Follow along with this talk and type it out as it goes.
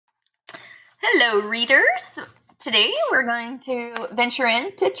Hello, readers. Today we're going to venture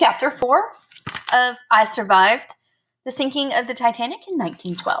into Chapter 4 of I Survived the Sinking of the Titanic in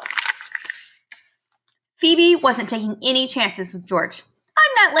 1912. Phoebe wasn't taking any chances with George.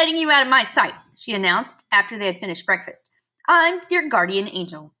 "I'm not letting you out of my sight," she announced after they had finished breakfast. "I'm your guardian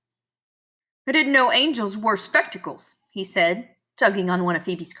angel." "I didn't know angels wore spectacles," he said, tugging on one of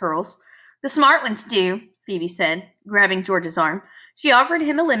Phoebe's curls. "The smart ones do," Phoebe said, grabbing George's arm. She offered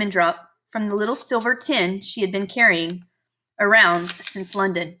him a lemon drop from the little silver tin she had been carrying around since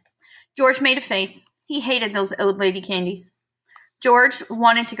London. George made a face. He hated those old lady candies. George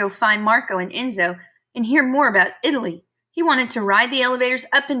wanted to go find Marco and Enzo and hear more about Italy. He wanted to ride the elevators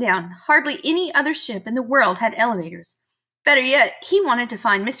up and down. Hardly any other ship in the world had elevators. Better yet, he wanted to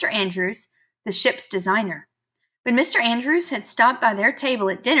find Mr. Andrews, the ship's designer. When Mr. Andrews had stopped by their table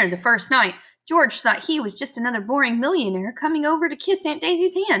at dinner the first night, George thought he was just another boring millionaire coming over to kiss Aunt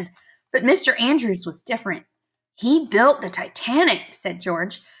Daisy's hand. But Mr. Andrews was different. "He built the Titanic," said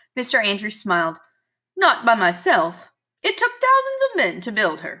George. Mr. Andrews smiled. "Not by myself. It took thousands of men to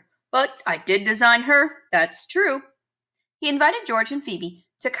build her. But I did design her, that's true." He invited George and Phoebe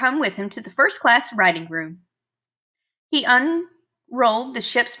to come with him to the first-class writing room. He unrolled the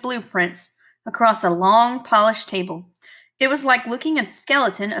ship's blueprints across a long, polished table. It was like looking at the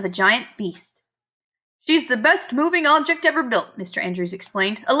skeleton of a giant beast. "She's the best moving object ever built," Mr. Andrews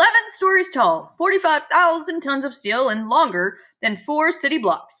explained. 11 stories tall, 45,000 tons of steel, and longer than 4 city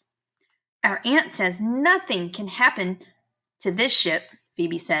blocks. "Our aunt says nothing can happen to this ship,"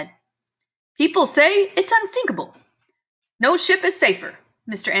 Phoebe said. "People say it's unsinkable." "No ship is safer,"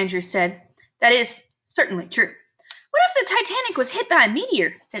 Mr. Andrews said. "That is certainly true." "What if the Titanic was hit by a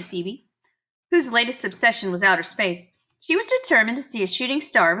meteor?" said Phoebe, whose latest obsession was outer space. She was determined to see a shooting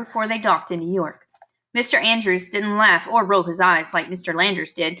star before they docked in New York. Mr. Andrews didn't laugh or roll his eyes like Mr.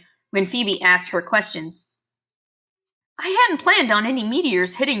 Landers did when Phoebe asked her questions. "I hadn't planned on any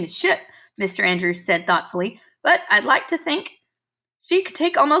meteors hitting the ship," Mr. Andrews said thoughtfully, "but I'd like to think she could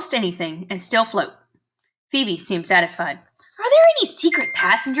take almost anything and still float." Phoebe seemed satisfied. "Are there any secret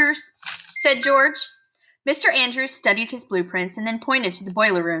passengers?" said George. Mr. Andrews studied his blueprints and then pointed to the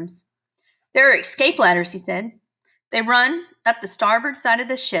boiler rooms. "There are escape ladders," he said. "They run up the starboard side of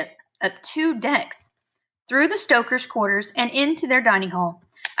the ship, up 2 decks. Through the stokers' quarters and into their dining hall.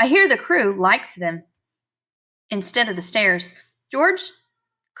 I hear the crew likes them instead of the stairs." George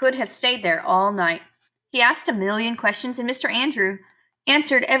could have stayed there all night. He asked a million questions, and Mr. Andrew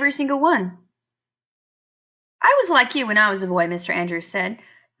answered every single one. "I was like you when I was a boy," Mr. Andrews said,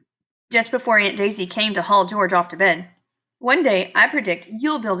 just before Aunt Daisy came to haul George off to bed. "One day, I predict,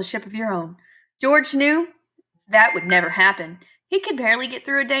 you'll build a ship of your own." George knew that would never happen. He could barely get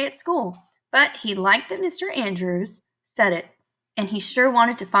through a day at school. But he liked that Mr. Andrews said it, and he sure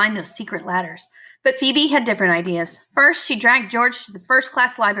wanted to find those secret ladders. But Phoebe had different ideas. First, she dragged George to the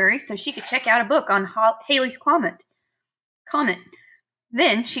first-class library so she could check out a book on Halley's Comet.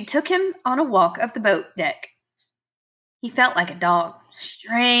 Then she took him on a walk of the boat deck. He felt like a dog.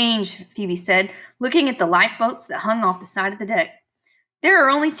 "Strange," Phoebe said, looking at the lifeboats that hung off the side of the deck. "There are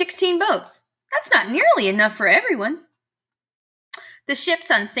only 16 boats. That's not nearly enough for everyone." "The ship's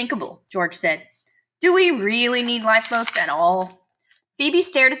unsinkable," George said. "Do we really need lifeboats at all?" Phoebe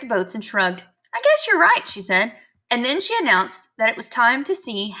stared at the boats and shrugged. "I guess you're right," she said. And then she announced that it was time to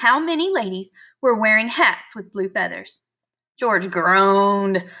see how many ladies were wearing hats with blue feathers. George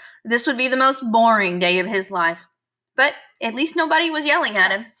groaned. This would be the most boring day of his life. But at least nobody was yelling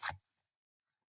at him.